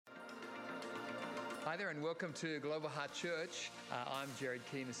Hi there and welcome to Global Heart Church. I'm Jared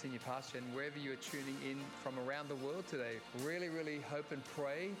Keane, the Senior Pastor, and wherever you are tuning in from around the world today, really hope and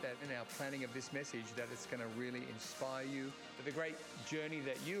pray that in our planning of this message that it's going to really inspire you for the great journey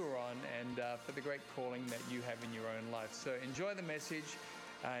that you are on and for the great calling that you have in your own life. So enjoy the message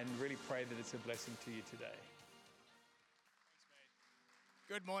and really pray that it's a blessing to you today. Thanks,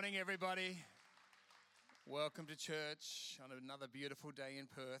 mate. Good morning, everybody. Welcome to church on another beautiful day in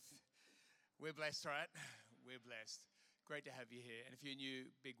Perth. We're blessed, right? We're blessed. Great to have you here. And if you're new,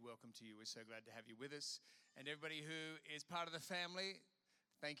 big welcome to you. We're so glad to have you with us. And everybody who is part of the family,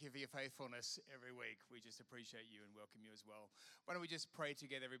 thank you for your faithfulness every week. We just appreciate you and welcome you as well. Why don't we just pray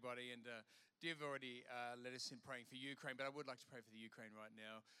together, everybody? And Div already led us in praying for Ukraine, but I would like to pray for the Ukraine right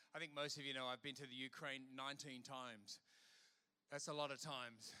now. I think most of you know I've been to the Ukraine 19 times. That's a lot of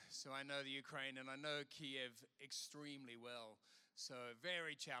times. So I know the Ukraine and I know Kiev extremely well. So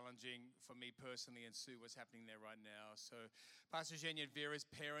very challenging for me personally and Sue what's happening there right now. So Pastor Zhenya and Vera's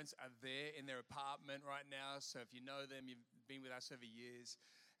parents are there in their apartment right now. So if you know them, you've been with us over years.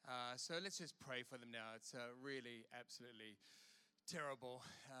 So let's just pray for them now. It's really absolutely terrible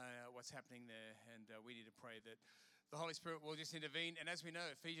what's happening there. And we need to pray that the Holy Spirit will just intervene. And as we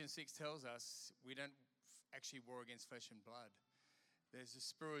know, Ephesians 6 tells us we don't actually war against flesh and blood. There's the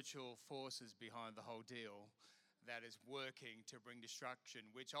spiritual forces behind the whole deal that is working to bring destruction,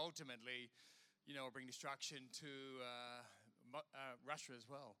 which ultimately, will bring destruction to Russia as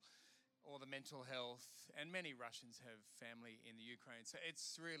well, or the mental health. And many Russians have family in the Ukraine. So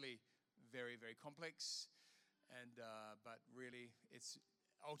it's really very, very complex. And but really, it's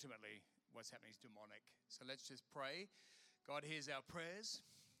ultimately what's happening is demonic. So let's just pray. God hears our prayers.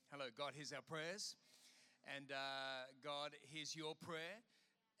 Hello, God hears our prayers. And God hears your prayer.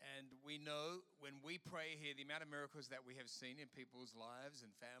 And we know when we pray here, the amount of miracles that we have seen in people's lives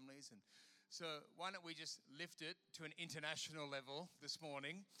and families. And so why don't we just lift it to an international level this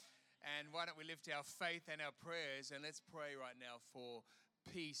morning? And why don't we lift our faith and our prayers? And let's pray right now for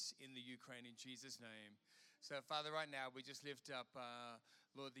peace in the Ukraine in Jesus' name. So, Father, right now we just lift up,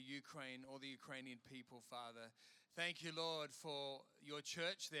 Lord, the Ukraine, all the Ukrainian people, Father. Thank you, Lord, for your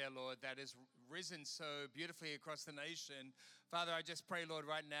church there, Lord, that has risen so beautifully across the nation. Father, I just pray, Lord,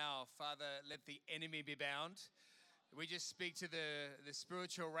 right now, Father, let the enemy be bound. We just speak to the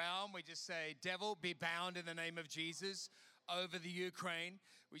spiritual realm. We just say, devil, be bound in the name of Jesus over the Ukraine.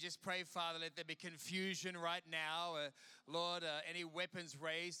 We just pray, Father, let there be confusion right now. Lord, any weapons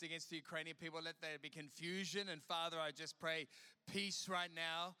raised against the Ukrainian people, let there be confusion. And Father, I just pray peace right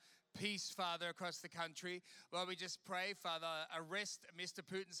now. Peace, Father, across the country. Lord, we just pray, Father, arrest Mr.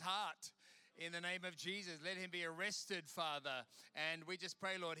 Putin's heart. In the name of Jesus, let him be arrested, Father. And we just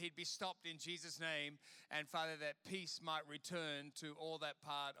pray, Lord, he'd be stopped in Jesus' name. And Father, that peace might return to all that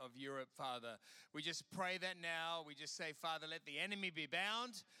part of Europe, Father. We just pray that now. We just say, Father, let the enemy be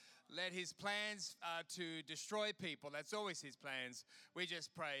bound. Let his plans to destroy people, that's always his plans. We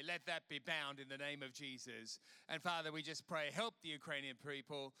just pray, let that be bound in the name of Jesus. And Father, we just pray, help the Ukrainian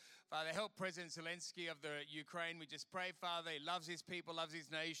people. Father, help President Zelensky of the Ukraine. We just pray, Father, he loves his people, loves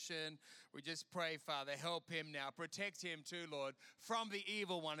his nation. We just pray, Father, help him now. Protect him too, Lord, from the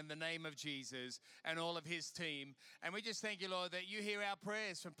evil one in the name of Jesus and all of his team. And we just thank you, Lord, that you hear our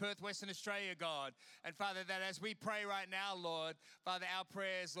prayers from Perth, Western Australia, God. And Father, that as we pray right now, Lord, Father, our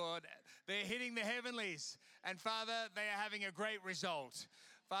prayers, Lord, they're hitting the heavenlies. And Father, they are having a great result.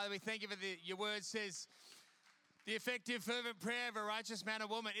 Father, we thank you for your word says, the effective, fervent prayer of a righteous man or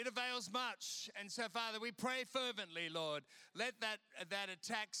woman, it avails much. And so, Father, we pray fervently, Lord. Let that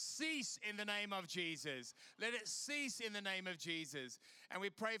attack cease in the name of Jesus. Let it cease in the name of Jesus. And we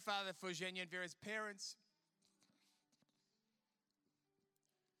pray, Father, for Zhenya and Vera's parents.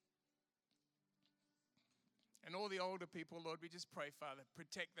 And all the older people, Lord, we just pray, Father,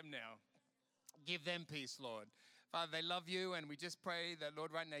 protect them now. Give them peace, Lord. Father, they love you, and we just pray that,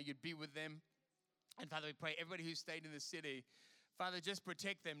 Lord, right now you'd be with them. And Father, we pray everybody who stayed in the city, Father, just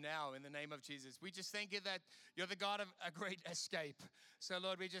protect them now in the name of Jesus. We just thank you that you're the God of a great escape. So,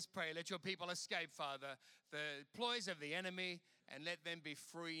 Lord, we just pray, let your people escape, Father, the ploys of the enemy, and let them be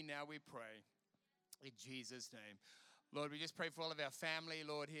free now, we pray. In Jesus' name. Lord, we just pray for all of our family,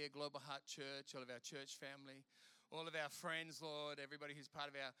 Lord, here, Global Heart Church, all of our church family, all of our friends, Lord, everybody who's part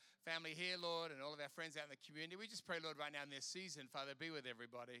of our family here, Lord, and all of our friends out in the community. We just pray, Lord, right now in this season, Father, be with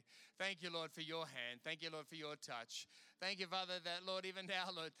everybody. Thank you, Lord, for your hand. Thank you, Lord, for your touch. Thank you, Father, that, Lord, even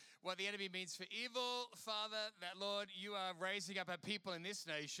now, Lord, what the enemy means for evil, Father, that, Lord, you are raising up a people in this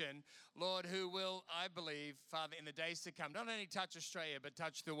nation, Lord, who will, I believe, Father, in the days to come, not only touch Australia, but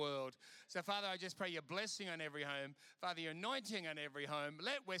touch the world. So, Father, I just pray your blessing on every home. Father, your anointing on every home.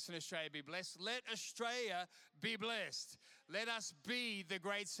 Let Western Australia be blessed. Let Australia be blessed. Let us be the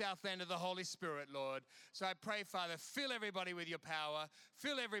great Southland of the Holy Spirit, Lord. So I pray, Father, fill everybody with your power.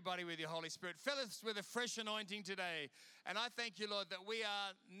 Fill everybody with your Holy Spirit. Fill us with a fresh anointing today. And I thank you, Lord, that we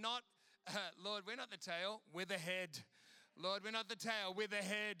are not, Lord, we're not the tail, we're the head. Lord, we're not the tail, we're the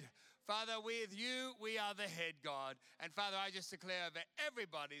head. Father, with you, we are the head, God. And Father, I just declare over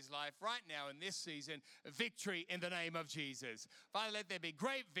everybody's life right now in this season, victory in the name of Jesus. Father, let there be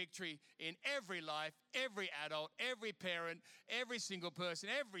great victory in every life, every adult, every parent, every single person,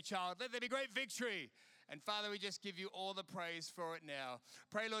 every child. Let there be great victory. And Father, we just give you all the praise for it now.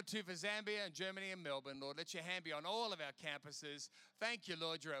 Pray, Lord, too, for Zambia and Germany and Melbourne, Lord. Let your hand be on all of our campuses. Thank you,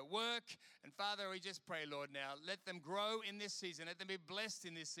 Lord, you're at work. And Father, we just pray, Lord, now, let them grow in this season. Let them be blessed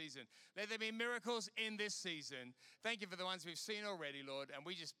in this season. Let there be miracles in this season. Thank you for the ones we've seen already, Lord. And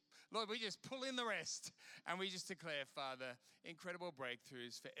we just pull in the rest. And we just declare, Father, incredible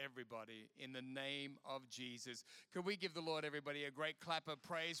breakthroughs for everybody in the name of Jesus. Could we give the Lord, everybody, a great clap of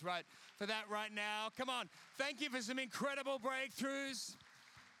praise right for that right now? Come on. Thank you for some incredible breakthroughs.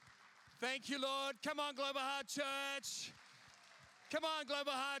 Thank you, Lord. Come on, Global Heart Church. Come on,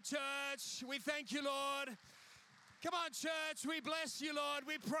 Global Heart Church. We thank you, Lord. Come on, church. We bless you, Lord.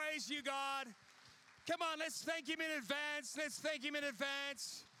 We praise you, God. Come on, let's thank him in advance. Let's thank him in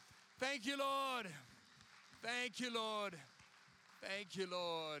advance. Thank you, Lord. Thank you, Lord. Thank you,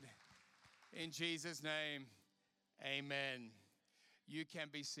 Lord. In Jesus' name, amen. You can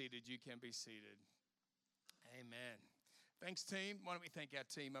be seated. You can be seated. Amen. Thanks, team. Why don't we thank our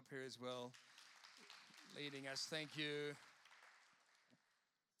team up here as well, leading us. Thank you.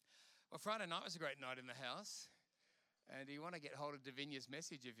 Well, Friday night was a great night in the house. And you want to get hold of Davinia's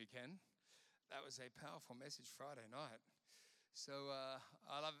message if you can. That was a powerful message Friday night. So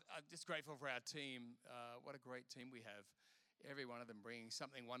I'm just grateful for our team. What a great team we have. Every one of them bringing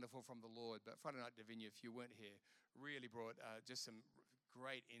something wonderful from the Lord. But Friday night, Davinia, if you weren't here, really brought just some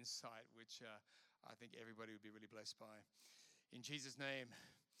great insight, which I think everybody would be really blessed by. In Jesus' name.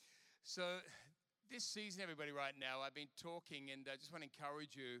 So this season, everybody, right now, I've been talking and I just want to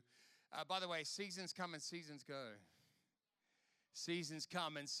encourage you. By the way, seasons come and seasons go. Seasons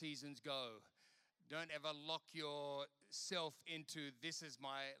come and seasons go. Don't ever lock yourself into this is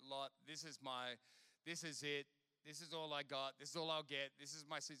my lot, this is it, this is all I got, this is all I'll get, this is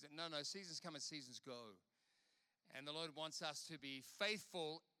my season. No, seasons come and seasons go. And the Lord wants us to be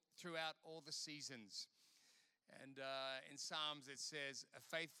faithful throughout all the seasons. And in Psalms it says, a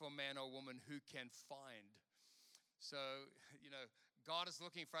faithful man or woman who can find. So, God is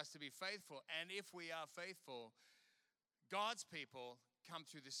looking for us to be faithful. And if we are faithful, God's people come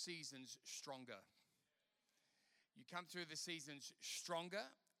through the seasons stronger. You come through the seasons stronger,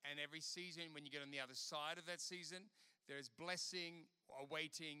 and every season, when you get on the other side of that season, there is blessing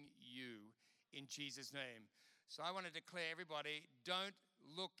awaiting you in Jesus' name. So I want to declare, everybody, don't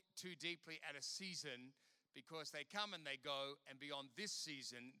look too deeply at a season because they come and they go, and beyond this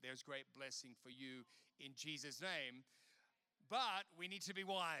season, there's great blessing for you in Jesus' name. But we need to be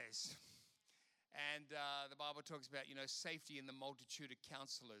wise. And the Bible talks about, safety in the multitude of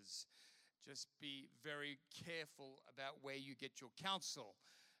counselors. Just be very careful about where you get your counsel,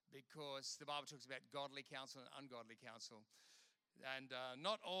 because the Bible talks about godly counsel and ungodly counsel. And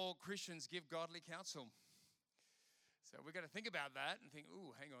not all Christians give godly counsel. So we've got to think about that and think,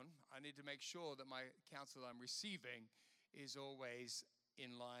 hang on, I need to make sure that my counsel I'm receiving is always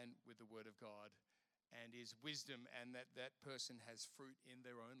in line with the Word of God and is wisdom, and that person has fruit in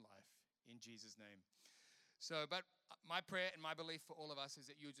their own life. In Jesus' name. So, but my prayer and my belief for all of us is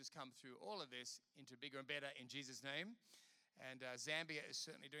that you'll just come through all of this into bigger and better in Jesus' name. And Zambia is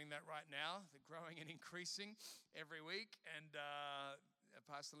certainly doing that right now. They're growing and increasing every week. And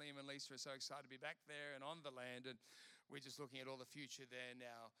Pastor Liam and Lisa are so excited to be back there and on the land. And we're just looking at all the future there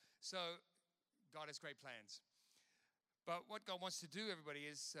now. So God has great plans. But what God wants to do, everybody,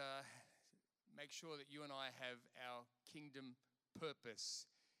 is make sure that you and I have our kingdom purpose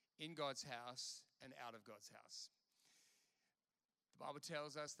in God's house and out of God's house. The Bible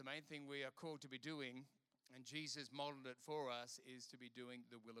tells us the main thing we are called to be doing, and Jesus modeled it for us, is to be doing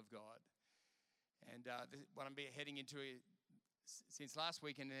the will of God. And what I'm heading into since last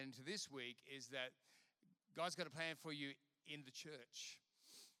week and into this week is that God's got a plan for you in the church.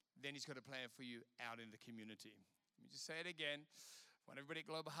 Then he's got a plan for you out in the community. Let me just say it again. I want everybody at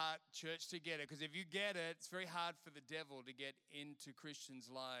Global Heart Church to get it, because if you get it, it's very hard for the devil to get into Christians'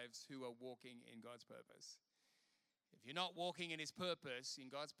 lives who are walking in God's purpose. If you're not walking in his purpose, in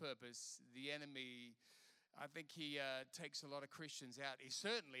God's purpose, the enemy, I think he takes a lot of Christians out. He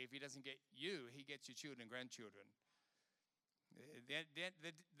certainly, if he doesn't get you, he gets your children and grandchildren.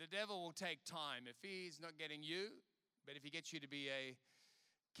 The devil will take time. If he's not getting you, but if he gets you to be a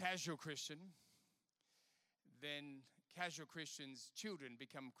casual Christian, then casual Christians' children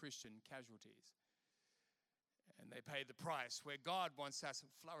become Christian casualties. And they pay the price, where God wants us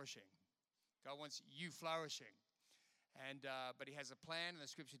flourishing. God wants you flourishing. But he has a plan, and the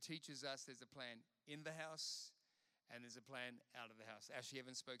scripture teaches us there's a plan in the house and there's a plan out of the house. Ashley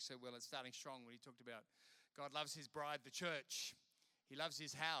Evans spoke so well at Starting Strong when he talked about God loves his bride, the church. He loves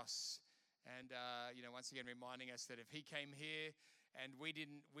his house. And, once again reminding us that if he came here and we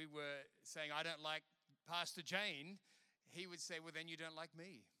were saying, I don't like Pastor Jane, he would say, well, then you don't like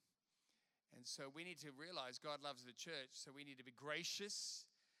me. And so we need to realize God loves the church, so we need to be gracious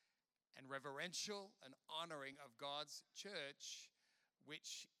and reverential and honoring of God's church,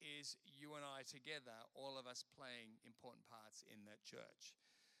 which is you and I together, all of us playing important parts in that church.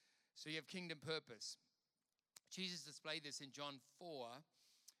 So you have kingdom purpose. Jesus displayed this in John 4,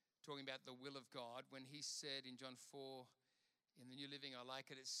 talking about the will of God, when he said in John 4, in the New Living, I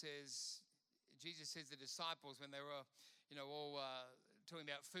like it, it says, Jesus says the disciples, when they were, all talking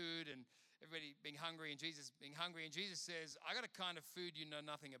about food and everybody being hungry and Jesus being hungry, and Jesus says, I got a kind of food you know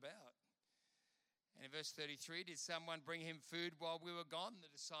nothing about. And in verse 33, did someone bring him food while we were gone? The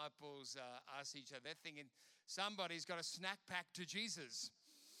disciples asked each other. They're thinking, somebody's got a snack pack to Jesus.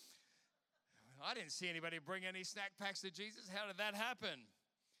 I didn't see anybody bring any snack packs to Jesus. How did that happen?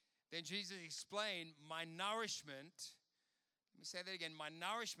 Then Jesus explained, my nourishment, let me say that again, my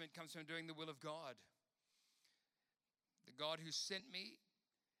nourishment comes from doing the will of God. The God who sent me,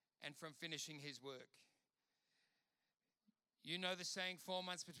 and from finishing his work. You know the saying, 4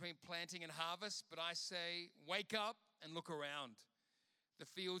 months between planting and harvest, but I say, wake up and look around. The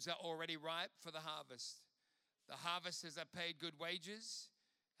fields are already ripe for the harvest. The harvesters are paid good wages,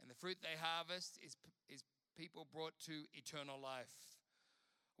 and the fruit they harvest is people brought to eternal life.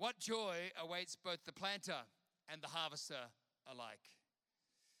 What joy awaits both the planter and the harvester alike.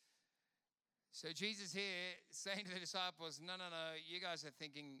 So Jesus here saying to the disciples, no, you guys are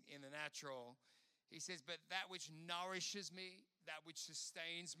thinking in the natural. He says, but that which nourishes me, that which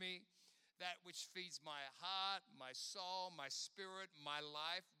sustains me, that which feeds my heart, my soul, my spirit, my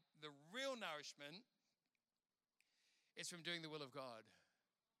life, the real nourishment is from doing the will of God.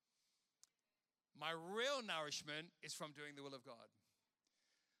 My real nourishment is from doing the will of God.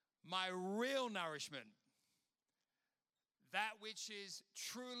 My real nourishment, that which is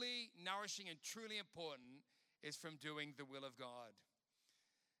truly nourishing and truly important, is from doing the will of God.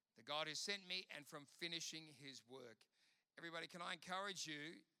 The God who sent me, and from finishing his work. Everybody, can I encourage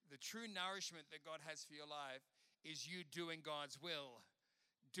you, the true nourishment that God has for your life is you doing God's will.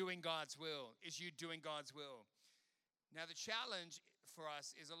 Doing God's will is you doing God's will. Now the challenge for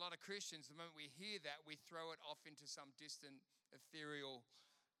us is a lot of Christians, the moment we hear that, we throw it off into some distant, ethereal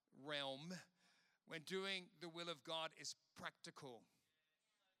realm, when doing the will of God is practical.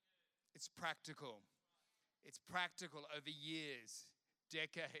 It's practical. It's practical over years,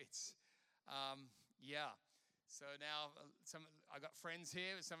 decades. So now I got friends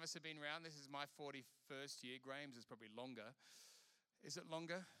here. Some of us have been around. This is my 41st year. Graham's is probably longer. Is it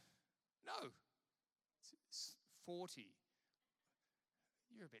longer? No. It's 40.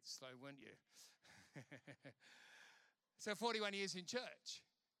 You're a bit slow, weren't you? So 41 years in church.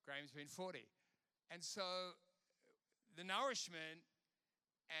 Graham's been 40. And so the nourishment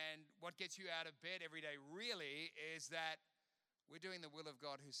and what gets you out of bed every day really is that we're doing the will of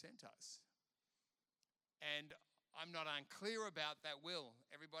God who sent us. And I'm not unclear about that will.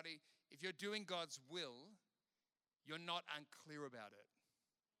 Everybody, if you're doing God's will, you're not unclear about it.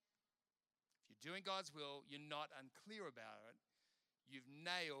 If you're doing God's will, you're not unclear about it. You've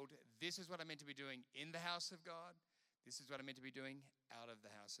nailed, this is what I'm meant to be doing in the house of God. This is what I'm meant to be doing out of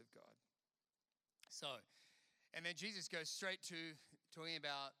the house of God. So, and then Jesus goes straight to talking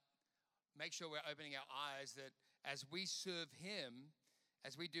about, make sure we're opening our eyes, that as we serve him,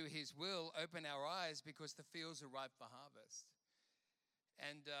 as we do his will, open our eyes, because the fields are ripe for harvest.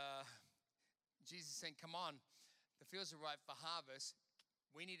 And Jesus is saying, come on, the fields are ripe for harvest.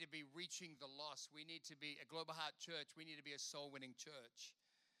 We need to be reaching the lost. We need to be a Global Heart church. We need to be a soul-winning church.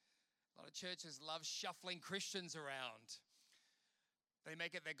 A lot of churches love shuffling Christians around. They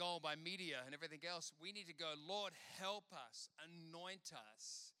make it their goal by media and everything else. We need to go, Lord, help us, anoint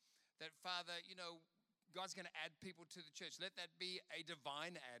us. That, Father, God's going to add people to the church. Let that be a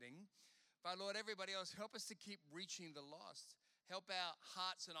divine adding. But, Lord, everybody else, help us to keep reaching the lost. Help our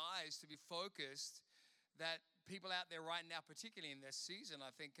hearts and eyes to be focused that people out there right now, particularly in this season,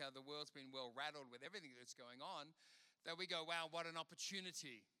 I think the world's been well rattled with everything that's going on, that we go, wow, what an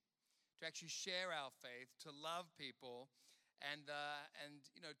opportunity to actually share our faith, to love people, and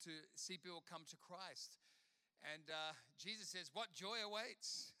to see people come to Christ. And Jesus says, what joy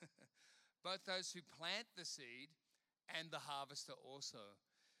awaits? Both those who plant the seed and the harvester also.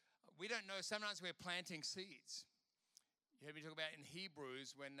 We don't know, sometimes we're planting seeds. You heard me talk about in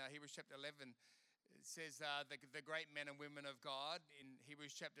Hebrews, when Hebrews chapter 11, it says the great men and women of God in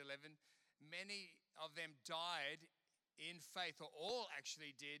Hebrews chapter 11, many of them died in faith, or all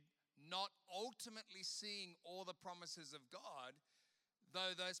actually did, not ultimately seeing all the promises of God,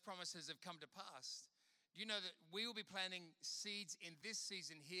 though those promises have come to pass. Do you know that we will be planting seeds in this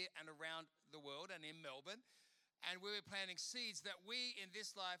season here and around the world and in Melbourne, and we'll be planting seeds that we, in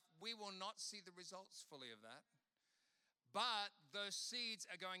this life, we will not see the results fully of that. But those seeds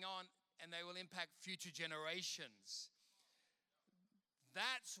are going on, and they will impact future generations.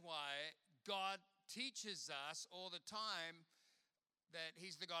 That's why God teaches us all the time that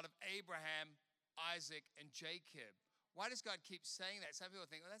he's the God of Abraham, Isaac, and Jacob. Why does God keep saying that? Some people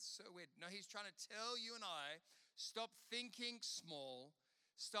think, oh, that's so weird. No, he's trying to tell you and I, stop thinking small,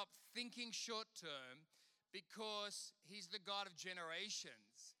 stop thinking short term, because he's the God of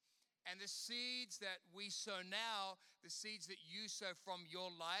generations. And the seeds that we sow now, the seeds that you sow from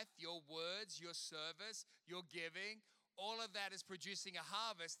your life, your words, your service, your giving, all of that is producing a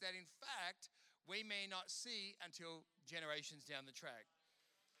harvest that, in fact, we may not see until generations down the track.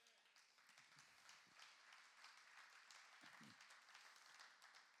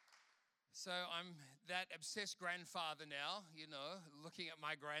 So I'm that obsessed grandfather now, looking at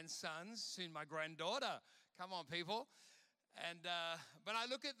my grandsons, soon my granddaughter. Come on, people. And but I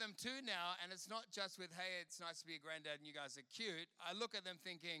look at them too now, and it's not just with, hey, it's nice to be a granddad and you guys are cute. I look at them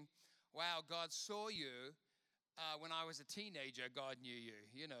thinking, wow, God saw you when I was a teenager. God knew you,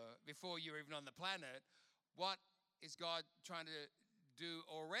 before you were even on the planet. What is God trying to do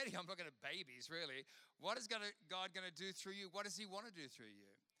already? I'm looking at babies, really. What is God going to do through you? What does he want to do through you?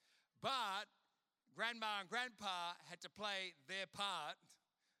 But grandma and grandpa had to play their part.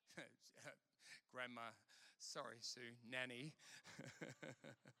 Grandma, sorry, Sue, nanny.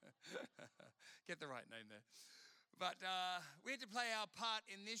 Get the right name there. But we had to play our part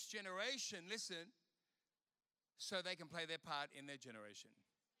in this generation, listen, so they can play their part in their generation.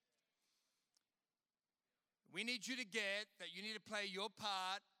 We need you to get that you need to play your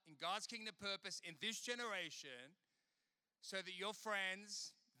part in God's kingdom purpose in this generation so that your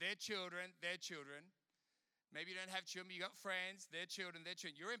friends, their children, maybe you don't have children, but you got friends, their children,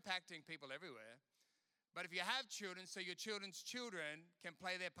 you're impacting people everywhere. But if you have children, so your children's children can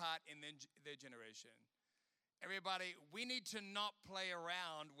play their part in their generation. Everybody, we need to not play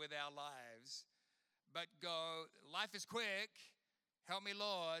around with our lives, but go, life is quick, help me,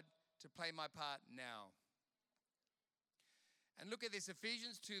 Lord, to play my part now. And look at this,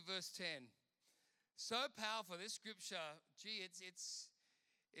 Ephesians 2, verse 10. So powerful, this scripture,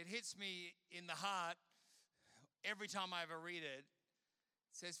 it hits me in the heart every time I ever read it.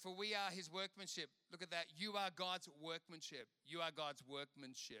 It says, for we are his workmanship. Look at that. You are God's workmanship. You are God's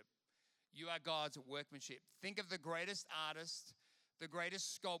workmanship. You are God's workmanship. Think of the greatest artist, the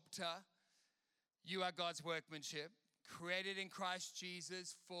greatest sculptor. You are God's workmanship, created in Christ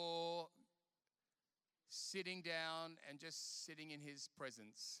Jesus for sitting down and just sitting in his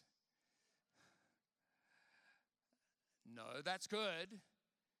presence. No, that's good,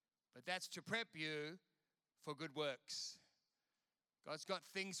 but that's to prep you for good works. God's got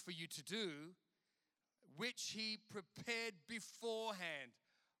things for you to do, which he prepared beforehand.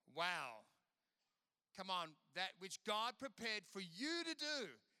 Wow. Come on, that which God prepared for you to do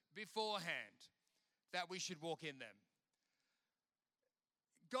beforehand, that we should walk in them.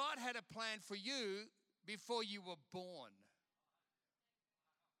 God had a plan for you before you were born.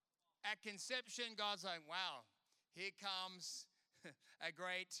 At conception, God's like, wow, here comes a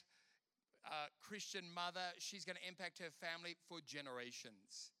great Christian mother. She's going to impact her family for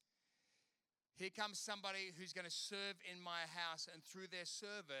generations. Here comes somebody who's going to serve in my house, and through their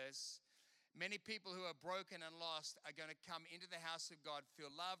service, many people who are broken and lost are going to come into the house of God, feel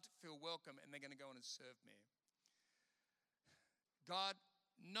loved, feel welcome, and they're going to go in and serve me. God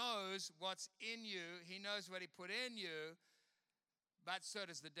knows what's in you. He knows what he put in you, but so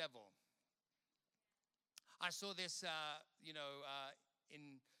does the devil. I saw this,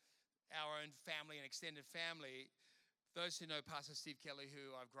 our own family and extended family, those who know Pastor Steve Kelly,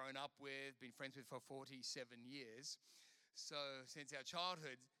 who I've grown up with, been friends with for 47 years, so since our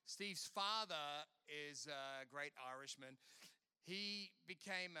childhood, Steve's father is a great Irishman. He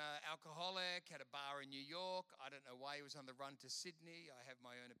became an alcoholic, had a bar in New York. I don't know why he was on the run to Sydney. I have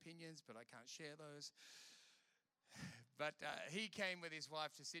my own opinions, but I can't share those. But he came with his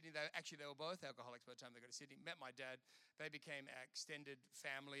wife to Sydney. They were both alcoholics by the time they got to Sydney. Met my dad. They became extended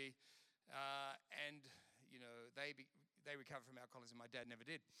family, and they recovered from alcoholism. My dad never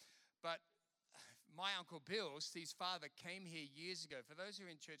did. But my Uncle Bill, Steve's father, came here years ago. For those who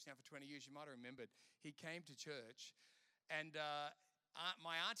are in church now for 20 years, you might have remembered. He came to church, and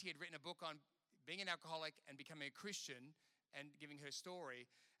my auntie had written a book on being an alcoholic and becoming a Christian and giving her story.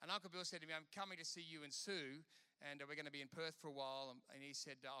 And Uncle Bill said to me, I'm coming to see you and Sue, and we're going to be in Perth for a while. And he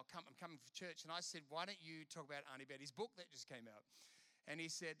said, I'm coming for church. And I said, why don't you talk about Auntie Betty's book that just came out? And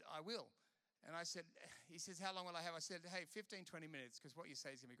he said, I will. And he says, how long will I have? I said, hey, 15, 20 minutes, because what you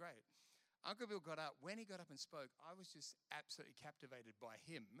say is going to be great. Uncle Bill got up. When he got up and spoke, I was just absolutely captivated by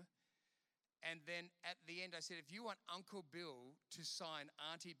him. And then at the end, I said, if you want Uncle Bill to sign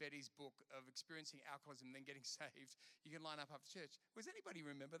Auntie Betty's book of experiencing alcoholism and then getting saved, you can line up after church. Was anybody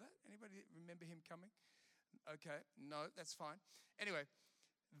remember that? Anybody remember him coming? Okay, no, that's fine. Anyway,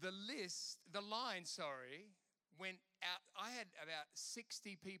 the line, went out. I had about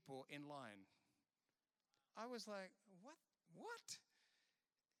 60 people in line. I was like, what?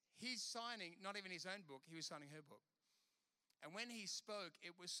 He's signing, not even his own book, he was signing her book. And when he spoke,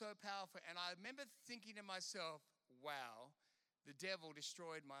 it was so powerful. And I remember thinking to myself, wow, the devil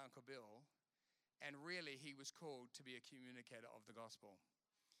destroyed my Uncle Bill. And really, he was called to be a communicator of the gospel.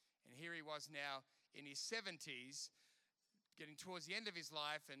 And here he was now in his 70s, getting towards the end of his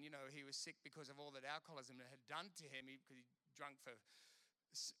life. And, he was sick because of all that alcoholism had done to him, because he drank for,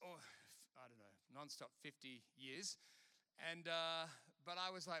 nonstop 50 years. And but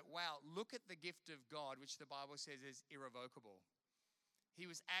I was like, wow, look at the gift of God, which the Bible says is irrevocable. He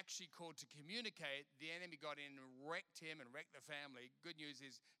was actually called to communicate. The enemy got in and wrecked him and wrecked the family. Good news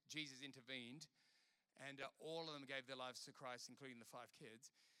is Jesus intervened, and all of them gave their lives to Christ, including the 5 kids.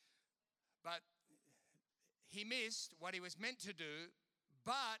 But he missed what he was meant to do,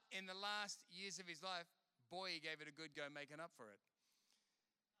 but in the last years of his life, boy, he gave it a good go making up for it.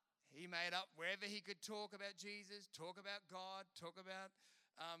 He made up wherever he could talk about Jesus, talk about God, talk about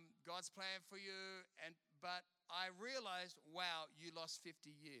God's plan for you. But I realized, wow, you lost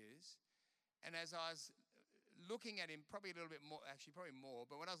 50 years. And as I was looking at him, probably a little bit more, actually probably more,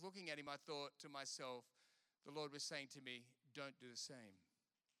 but when I was looking at him, I thought to myself, the Lord was saying to me, don't do the same.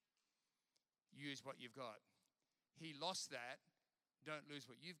 Use what you've got. He lost that. Don't lose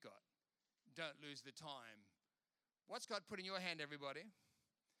what you've got. Don't lose the time. What's God put in your hand, everybody?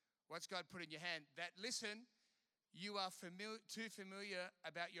 What's God put in your hand? That, listen, you are too familiar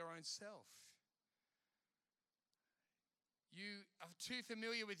about your own self. You are too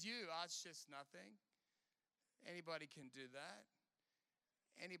familiar with you. Oh, it's just nothing. Anybody can do that.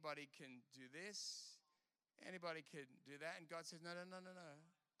 Anybody can do this. Anybody can do that. And God says, no.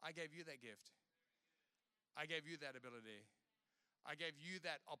 I gave you that gift. I gave you that ability. I gave you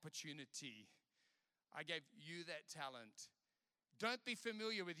that opportunity. I gave you that talent. Don't be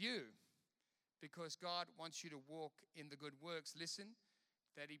familiar with you, because God wants you to walk in the good works, listen,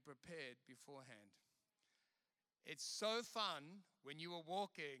 that he prepared beforehand. It's so fun when you are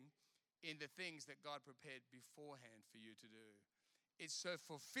walking in the things that God prepared beforehand for you to do. It's so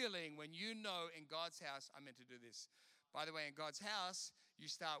fulfilling when you know in God's house, I'm meant to do this. By the way, in God's house, you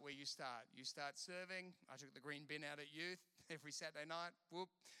start where you start. You start serving. I took the green bin out at youth every Saturday night. Whoop.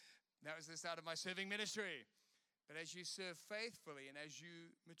 That was the start of my serving ministry. But as you serve faithfully and as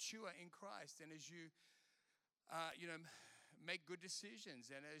you mature in Christ and as you, make good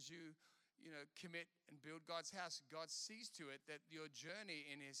decisions and as you, commit and build God's house, God sees to it that your journey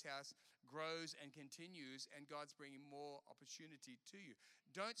in his house grows and continues, and God's bringing more opportunity to you.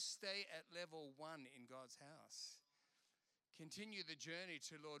 Don't stay at level 1 in God's house. Continue the journey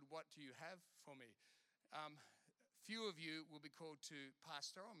to, Lord, what do you have for me? Few of you will be called to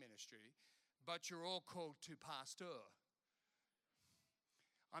pastoral ministry, but you're all called to pastor.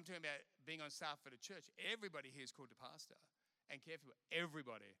 I'm talking about being on staff at a church. Everybody here is called to pastor and care for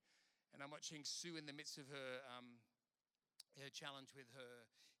everybody. And I'm watching Sue in the midst of her challenge with her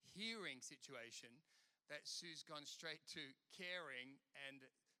hearing situation, that Sue's gone straight to caring and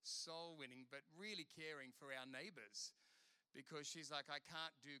soul winning, but really caring for our neighbors. Because she's like, I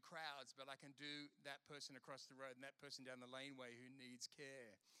can't do crowds, but I can do that person across the road and that person down the laneway who needs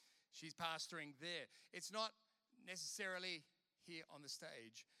care. She's pastoring there. It's not necessarily here on the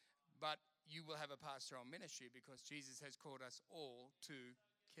stage, but you will have a pastoral ministry because Jesus has called us all to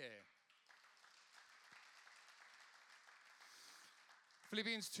care.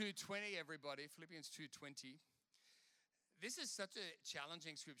 Philippians 2:20, everybody. Philippians 2:20. This is such a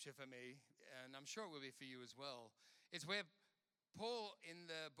challenging scripture for me, and I'm sure it will be for you as well. It's where Paul, in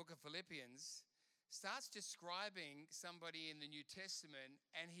the book of Philippians, starts describing somebody in the New Testament,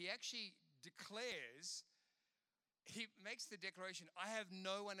 and he actually declares, he makes the declaration, I have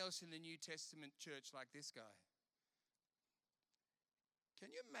no one else in the New Testament church like this guy.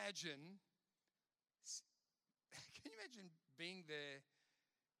 Can you imagine being there,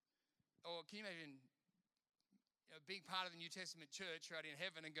 or can you imagine being part of the New Testament church right in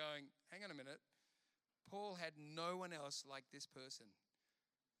heaven and going, hang on a minute, Paul had no one else like this person.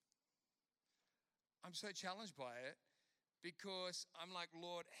 I'm so challenged by it because I'm like,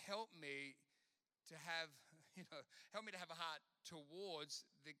 Lord, help me to have, help me to have a heart towards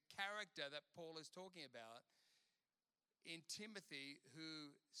the character that Paul is talking about in Timothy,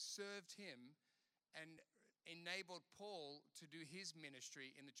 who served him and enabled Paul to do his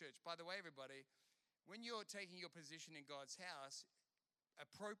ministry in the church. By the way, everybody, when you're taking your position in God's house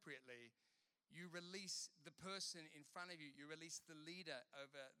appropriately, you release the person in front of you. You release the leader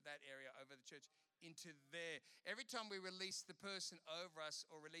over that area, over the church, into there. Every time we release the person over us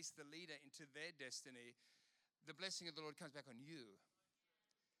or release the leader into their destiny, the blessing of the Lord comes back on you.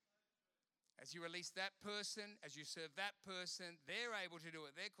 As you release that person, as you serve that person, they're able to do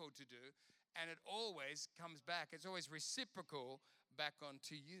what they're called to do, and it always comes back. It's always reciprocal back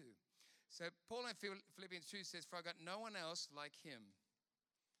onto you. So Paul in Philippians 2 says, for I got no one else like him.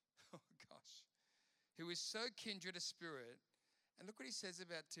 Oh gosh. Who is so kindred a spirit. And look what he says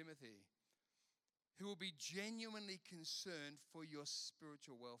about Timothy. Who will be genuinely concerned for your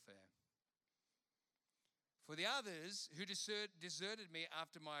spiritual welfare. For the others who deserted me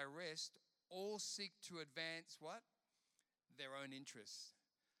after my arrest all seek to advance what? Their own interests,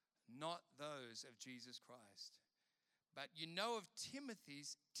 not those of Jesus Christ. But you know of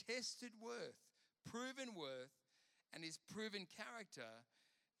Timothy's tested worth, and his proven character,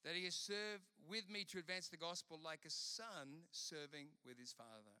 that he has served with me to advance the gospel like a son serving with his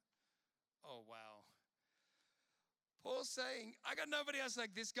father. Oh, wow. Paul's saying, I got nobody else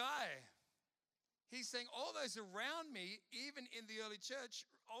like this guy. He's saying all those around me, even in the early church,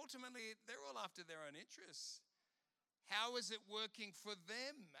 ultimately, they're all after their own interests. How is it working for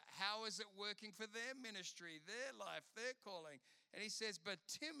them? How is it working for their ministry, their life, their calling? And he says, but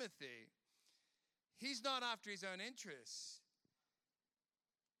Timothy, he's not after his own interests.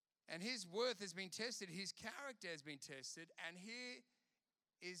 And his worth has been tested. His character has been tested. And here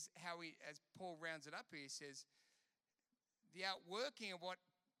is how he, as Paul rounds it up here, he says, the outworking of what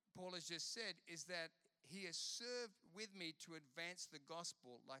Paul has just said is that he has served with me to advance the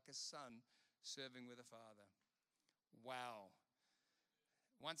gospel like a son serving with a father. Wow.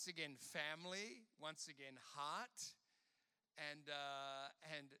 Once again, family. Once again, heart.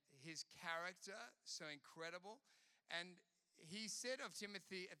 And his character, so incredible. And he said of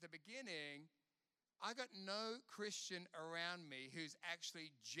Timothy at the beginning, I got no Christian around me who's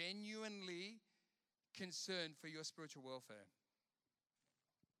actually genuinely concerned for your spiritual welfare.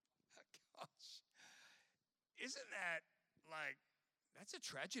 Gosh. Isn't that that's a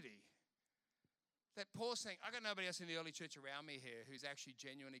tragedy? That Paul's saying, I got nobody else in the early church around me here who's actually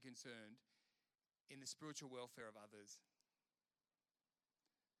genuinely concerned in the spiritual welfare of others.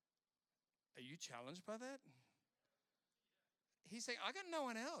 Are you challenged by that? He's saying, I got no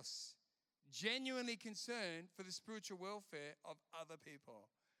one else genuinely concerned for the spiritual welfare of other people.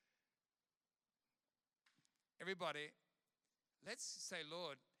 Everybody, let's say,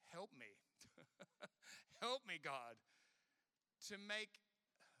 Lord, help me. Help me, God, to make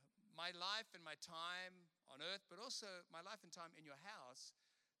my life and my time on earth, but also my life and time in your house,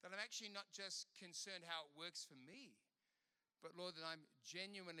 that I'm actually not just concerned how it works for me, but Lord, that I'm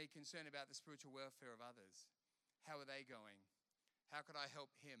genuinely concerned about the spiritual welfare of others. How are they going? How could I help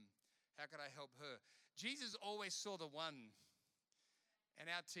him? How could I help her? Jesus always saw the one. And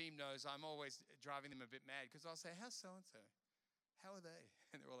our team knows I'm always driving them a bit mad because I'll say, how's so-and-so? How are they?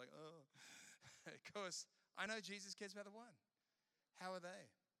 And they're all like, oh. Because I know Jesus cares about the one. How are they?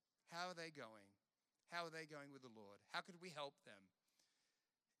 How are they going? How are they going with the Lord? How could we help them?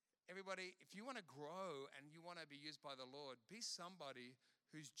 Everybody, if you want to grow and you want to be used by the Lord, be somebody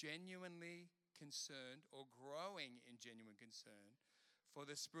who's genuinely concerned or growing in genuine concern for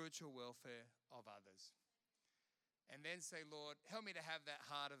the spiritual welfare of others. And then say, Lord, help me to have that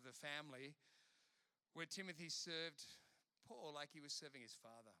heart of the family where Timothy served Paul like he was serving his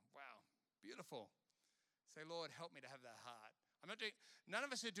father. Wow, beautiful. Say, Lord, help me to have that heart. None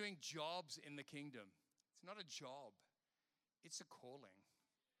of us are doing jobs in the kingdom. It's not a job. It's a calling.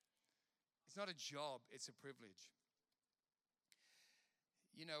 It's not a job. It's a privilege.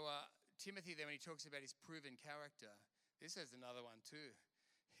 You know, Timothy there, when he talks about his proven character, this is another one too.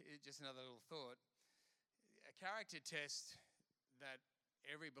 Just another little thought. A character test that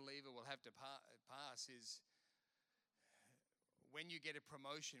every believer will have to pass is, when you get a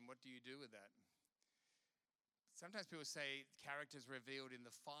promotion, what do you do with that? Sometimes people say character is revealed in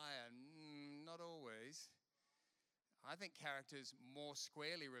the fire. Not always. I think character is more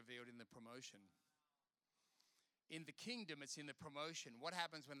squarely revealed in the promotion. In the kingdom, it's in the promotion. What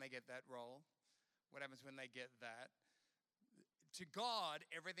happens when they get that role? What happens when they get that? To God,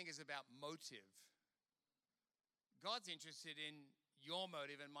 everything is about motive. God's interested in your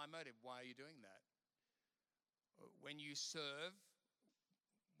motive and my motive. Why are you doing that? When you serve,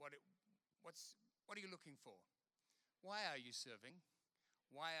 what are you looking for? Why are you serving?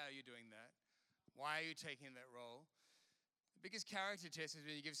 Why are you doing that? Why are you taking that role? The biggest character test is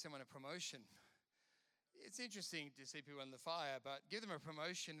when you give someone a promotion. It's interesting to see people in the fire, but give them a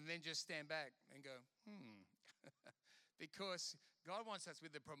promotion and then just stand back and go, Because God wants us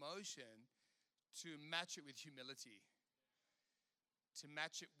with the promotion to match it with humility. To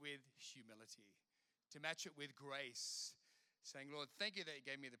match it with humility. To match it with grace. Saying, Lord, thank you that you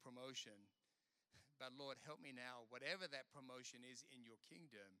gave me the promotion. But Lord, help me now, whatever that promotion is in your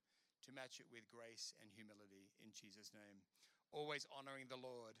kingdom, to match it with grace and humility in Jesus' name. Always honoring the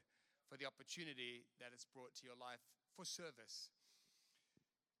Lord for the opportunity that it's brought to your life for service.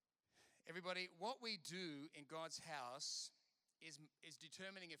 Everybody, what we do in God's house is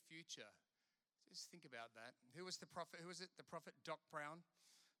determining a future. Just think about that. Who was the prophet? Who was it? The prophet Doc Brown?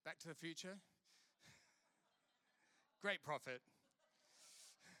 Back to the Future? Great prophet.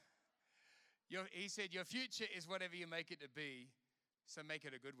 He said, your future is whatever you make it to be, so make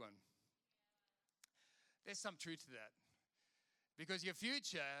it a good one. There's some truth to that. Because your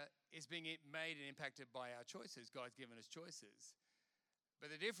future is being made and impacted by our choices. God's given us choices.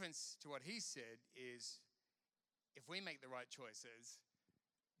 But the difference to what he said is, if we make the right choices,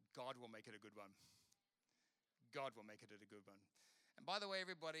 God will make it a good one. God will make it a good one. And by the way,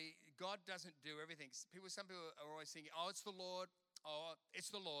 everybody, God doesn't do everything. Some people are always thinking, oh, it's the Lord. Oh, it's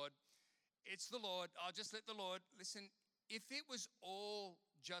the Lord. It's the Lord. I'll just let the Lord. Listen, if it was all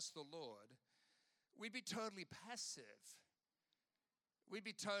just the Lord, we'd be totally passive. We'd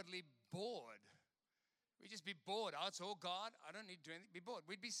be totally bored. We'd just be bored. Oh, it's all God. I don't need to do anything. Be bored.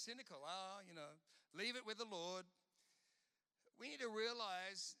 We'd be cynical. Leave it with the Lord. We need to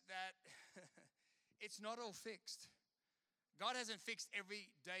realize that it's not all fixed. God hasn't fixed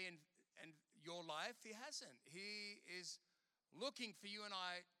every day in your life. He hasn't. He is looking for you and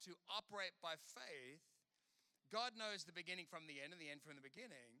I to operate by faith. God knows the beginning from the end and the end from the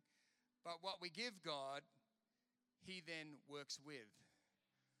beginning. But what we give God, he then works with.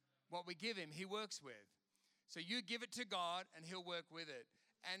 What we give him, he works with. So you give it to God and he'll work with it.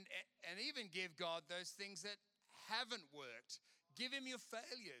 And even give God those things that haven't worked. Give him your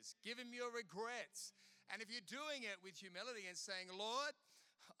failures. Give him your regrets. And if you're doing it with humility and saying, Lord,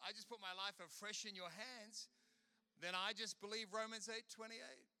 I just put my life afresh in your hands, then I just believe Romans 8:28.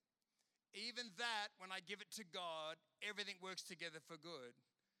 Even that, when I give it to God, everything works together for good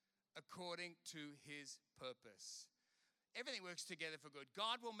according to his purpose. Everything works together for good.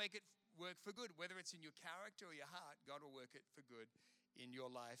 God will make it work for good. Whether it's in your character or your heart, God will work it for good in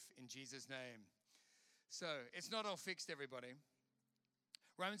your life in Jesus' name. So it's not all fixed, everybody.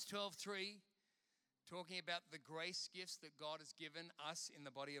 Romans 12:3, talking about the grace gifts that God has given us in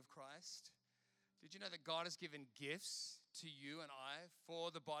the body of Christ. Did you know that God has given gifts to you and I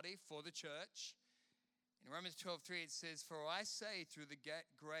for the body, for the church? In Romans 12:3 it says, for I say through the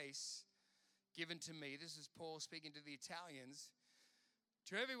grace given to me, this is Paul speaking to the Italians,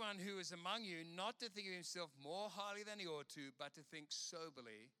 to everyone who is among you, not to think of himself more highly than he ought to, but to think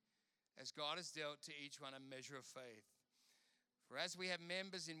soberly, as God has dealt to each one a measure of faith. For as we have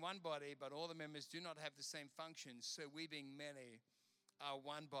members in one body, but all the members do not have the same functions, so we being many are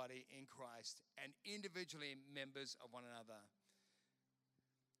one body in Christ and individually members of one another.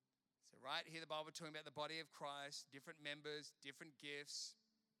 So right here the Bible talking about the body of Christ, different members, different gifts.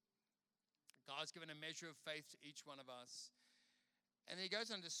 God's given a measure of faith to each one of us. And then he goes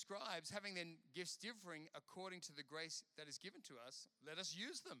on and describes, having then gifts differing according to the grace that is given to us, let us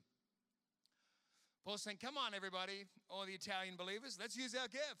use them. Paul's saying, come on everybody, all the Italian believers, let's use our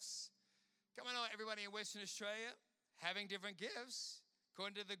gifts. Come on everybody in Western Australia, having different gifts,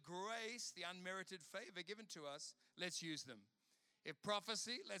 according to the grace, the unmerited favor given to us, let's use them. If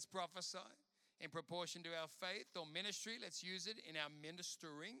prophecy, let's prophesy. in proportion to our faith, or ministry, let's use it in our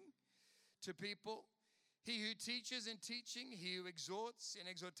ministering to people. He who teaches in teaching, he who exhorts in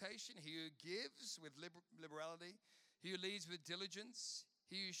exhortation, he who gives with liberality, he who leads with diligence,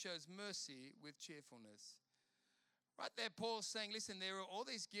 he who shows mercy with cheerfulness. Right there, Paul's saying, listen, there are all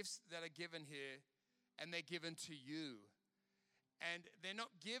these gifts that are given here, and they're given to you. And they're not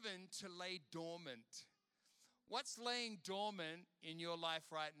given to lay dormant. What's laying dormant in your life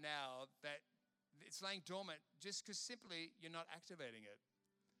right now that it's laying dormant just because simply you're not activating it?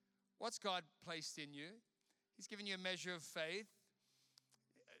 What's God placed in you? He's given you a measure of faith.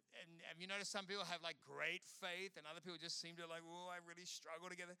 And have you noticed some people have like great faith and other people just seem to like, oh, I really struggle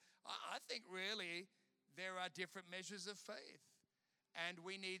to get it. I think really there are different measures of faith. And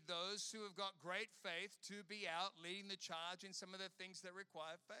we need those who have got great faith to be out leading the charge in some of the things that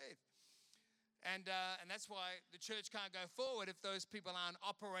require faith. And that's why the church can't go forward if those people aren't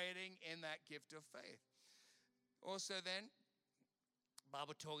operating in that gift of faith. Also then,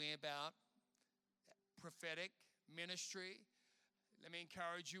 Bible talking about prophetic ministry. Let me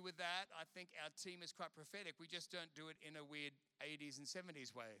encourage you with that. I think our team is quite prophetic. We just don't do it in a weird 80s and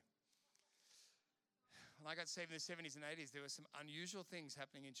 70s way. When I got saved in the 70s and 80s, there were some unusual things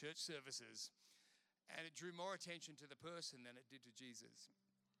happening in church services. And it drew more attention to the person than it did to Jesus.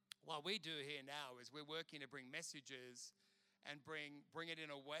 What we do here now is we're working to bring messages and bring it in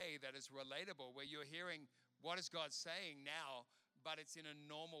a way that is relatable, where you're hearing what is God saying now, but it's in a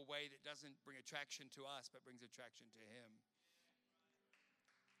normal way that doesn't bring attraction to us, but brings attraction to Him.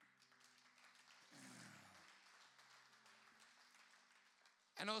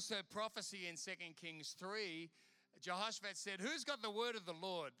 And also prophecy in 2 Kings 3, Jehoshaphat said, who's got the word of the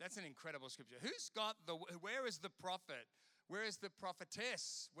Lord? That's an incredible scripture. Where is the prophet? Where is the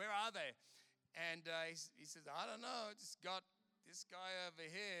prophetess? Where are they? And he says, I don't know, just got this guy over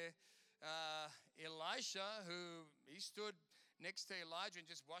here, Elisha, who he stood next to Elijah and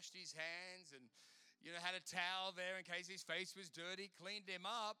just washed his hands and, had a towel there in case his face was dirty, cleaned him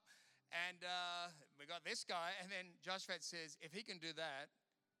up. And we got this guy. And then Jehoshaphat says, if he can do that,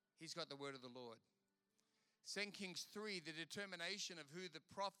 he's got the word of the Lord. 2 Kings 3, the determination of who the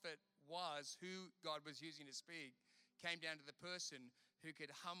prophet was, who God was using to speak, came down to the person who could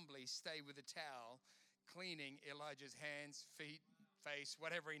humbly stay with a towel, cleaning Elijah's hands, feet, face,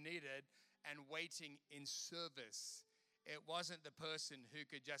 whatever he needed, and waiting in service. It wasn't the person who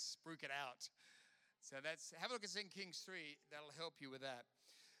could just spruik it out. So have a look at 2 Kings 3. That'll help you with that.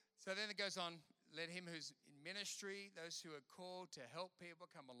 So then it goes on, let him who's in ministry, those who are called to help people,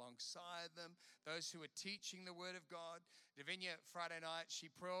 come alongside them, those who are teaching the word of God. Davinia, Friday night,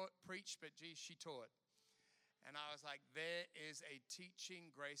 she preached, but she taught. And I was like, there is a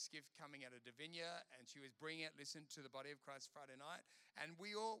teaching grace gift coming out of Davinia, and she was bringing it, listen to the body of Christ Friday night, and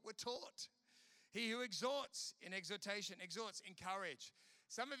we all were taught. He who exhorts in exhortation, exhorts, encourage.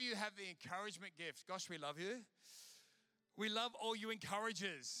 Some of you have the encouragement gift. Gosh, we love you. We love all you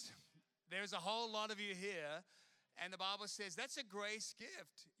encouragers. There's a whole lot of you here, and the Bible says that's a grace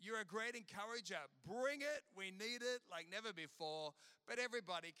gift. You're a great encourager. Bring it. We need it like never before. But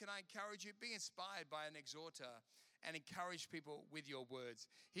everybody, can I encourage you? Be inspired by an exhorter and encourage people with your words.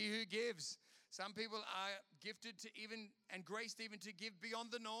 He who gives. Some people are gifted to and graced even to give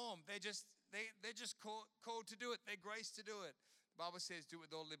beyond the norm. They're just called to do it. They're graced to do it. The Bible says do it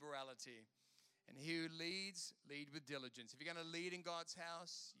with all liberality. And he who leads, lead with diligence. If you're going to lead in God's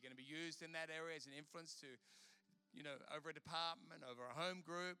house, you're going to be used in that area as an influence to, over a department, over a home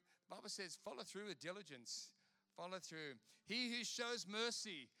group. The Bible says follow through with diligence. Follow through. He who shows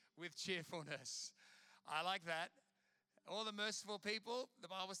mercy with cheerfulness. I like that. All the merciful people, the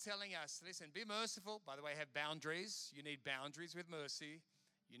Bible's telling us, listen, be merciful. By the way, have boundaries. You need boundaries with mercy.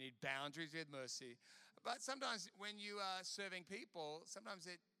 You need boundaries with mercy. But sometimes when you are serving people, sometimes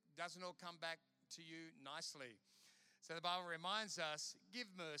it doesn't all come back to you nicely. So the Bible reminds us, give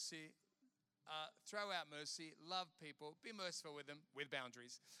mercy, throw out mercy, love people, be merciful with them, with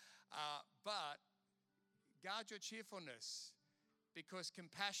boundaries. But guard your cheerfulness, because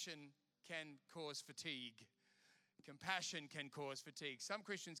compassion can cause fatigue. Compassion can cause fatigue. Some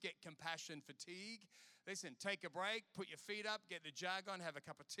Christians get compassion fatigue. Listen, take a break, put your feet up, get the jug on, have a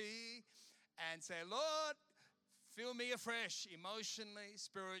cup of tea, and say, Lord, fill me afresh, emotionally,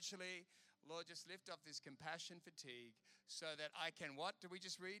 spiritually. Lord, just lift off this compassion fatigue so that I can, what do we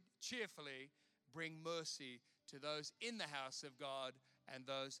just read? Cheerfully bring mercy to those in the house of God and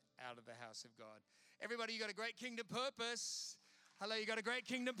those out of the house of God. Everybody, you got a great kingdom purpose. Hello, you got a great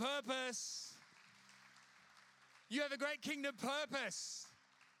kingdom purpose. You have a great kingdom purpose.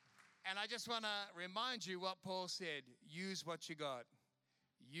 And I just want to remind you what Paul said. Use what you got.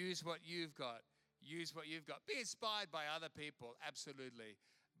 Use what you've got. use what you've got. Be inspired by other people, absolutely.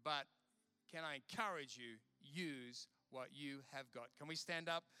 But can I encourage you, use what you have got. Can we stand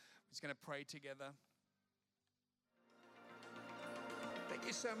up? We're just going to pray together. Thank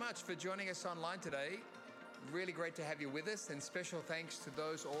you so much for joining us online today. Really great to have you with us, and special thanks to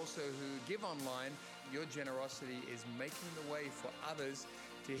those also who give online. Your generosity is making the way for others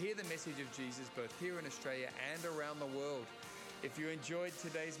to hear the message of Jesus both here in Australia and around the world. If you enjoyed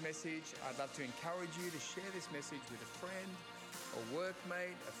today's message, I'd love to encourage you to share this message with a friend, a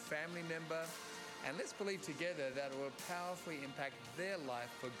workmate, a family member, and let's believe together that it will powerfully impact their life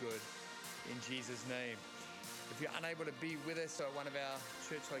for good in Jesus' name. If you're unable to be with us at one of our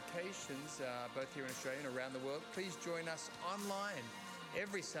church locations, both here in Australia and around the world, please join us online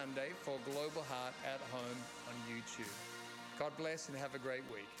every Sunday for Global Heart at Home on YouTube. God bless and have a great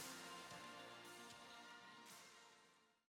week.